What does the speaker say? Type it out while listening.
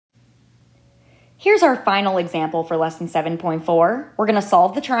Here's our final example for lesson 7.4. We're going to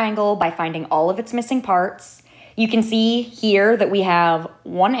solve the triangle by finding all of its missing parts. You can see here that we have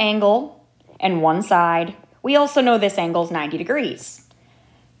one angle and one side. We also know this angle is 90 degrees.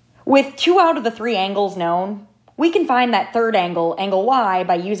 With 2 out of the 3 angles known, we can find that third angle, angle y,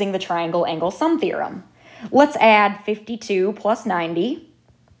 by using the triangle angle sum theorem. Let's add 52 plus 90,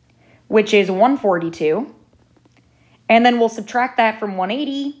 which is 142. And then we'll subtract that from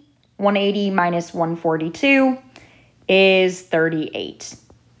 180. 180 minus 142 is 38.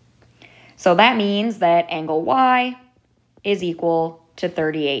 So that means that angle y is equal to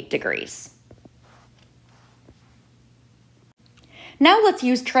 38 degrees. Now let's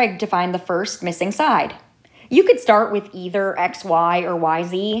use trig to find the first missing side. You could start with either xy or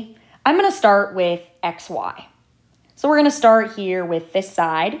yz. I'm going to start with xy. So we're going to start here with this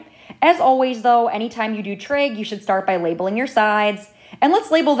side. As always though, anytime you do trig, you should start by labeling your sides. And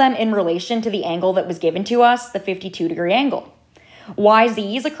let's label them in relation to the angle that was given to us, the 52-degree angle.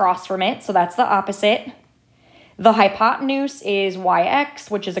 YZ is across from it, so that's the opposite. The hypotenuse is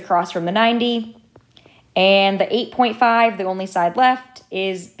YX, which is across from the 90. And the 8.5, the only side left,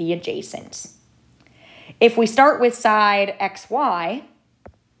 is the adjacent. If we start with side XY,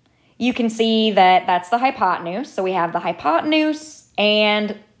 you can see that that's the hypotenuse. So we have the hypotenuse,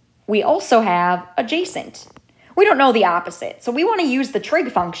 and we also have adjacent. We don't know the opposite, so we want to use the trig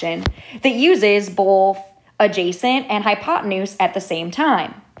function that uses both adjacent and hypotenuse at the same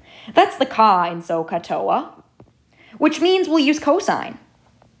time. That's the ka in SOHCAHTOA, which means we'll use cosine.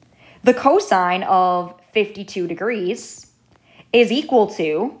 The cosine of 52 degrees is equal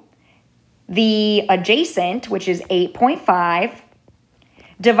to the adjacent, which is 8.5,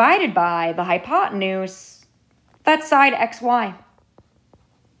 divided by the hypotenuse, that's side xy.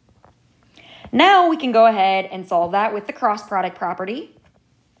 Now we can go ahead and solve that with the cross product property.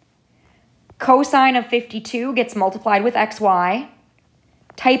 Cosine of 52 gets multiplied with xy.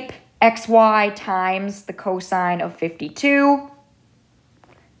 Type xy times the cosine of 52.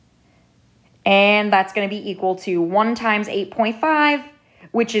 And that's going to be equal to 1 times 8.5,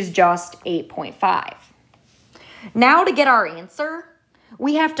 which is just 8.5. Now to get our answer,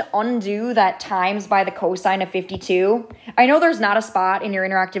 we have to undo that times by the cosine of 52. I know there's not a spot in your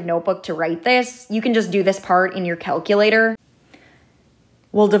interactive notebook to write this. You can just do this part in your calculator.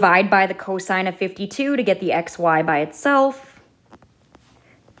 We'll divide by the cosine of 52 to get the xy by itself.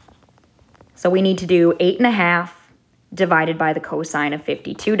 So we need to do 8.5 divided by the cosine of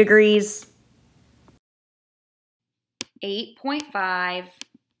 52 degrees. 8.5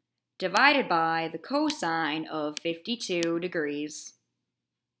 divided by the cosine of 52 degrees.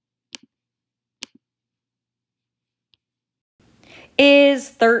 Is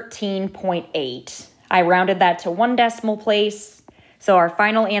 13.8. I rounded that to 1 decimal place. So our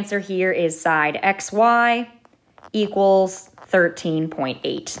final answer here is side xy equals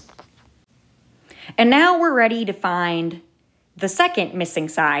 13.8. And now we're ready to find the second missing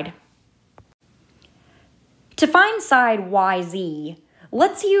side. To find side YZ,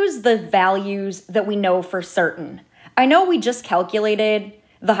 let's use the values that we know for certain. I know we just calculated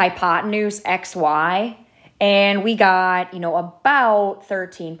the hypotenuse xy, and we got, about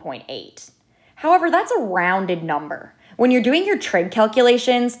 13.8. However, that's a rounded number. When you're doing your trig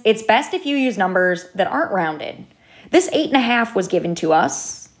calculations, it's best if you use numbers that aren't rounded. This 8.5 was given to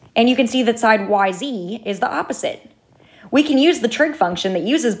us, and you can see that side YZ is the opposite. We can use the trig function that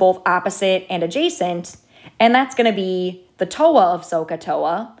uses both opposite and adjacent, and that's going to be the TOA of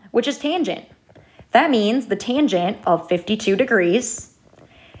SOHCAHTOA, which is tangent. That means the tangent of 52 degrees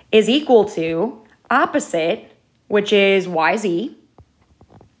is equal to opposite, which is YZ,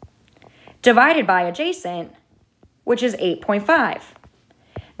 divided by adjacent, which is 8.5.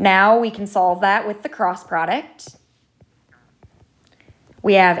 Now we can solve that with the cross product.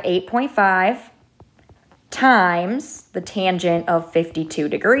 We have 8.5 times the tangent of 52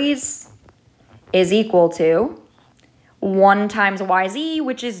 degrees is equal to 1 times YZ,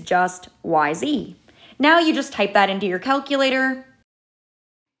 which is just YZ. Now you just type that into your calculator.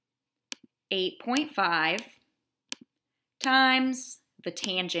 8.5 times the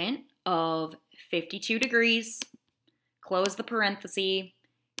tangent of 52 degrees, close the parenthesis,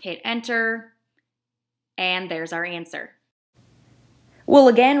 hit enter, and there's our answer. We'll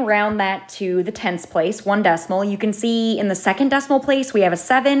again round that to the tens place, 1 decimal. You can see in the second decimal place we have a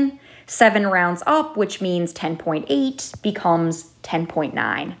 7. 7 rounds up, which means 10.8 becomes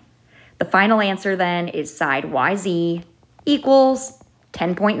 10.9. The final answer then is side YZ equals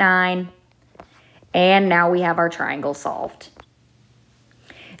 10.9. And now we have our triangle solved.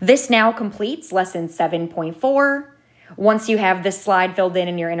 This now completes lesson 7.4. Once you have this slide filled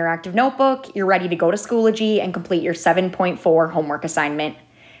in your interactive notebook, you're ready to go to Schoology and complete your 7.4 homework assignment.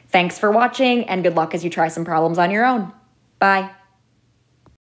 Thanks for watching, and good luck as you try some problems on your own. Bye.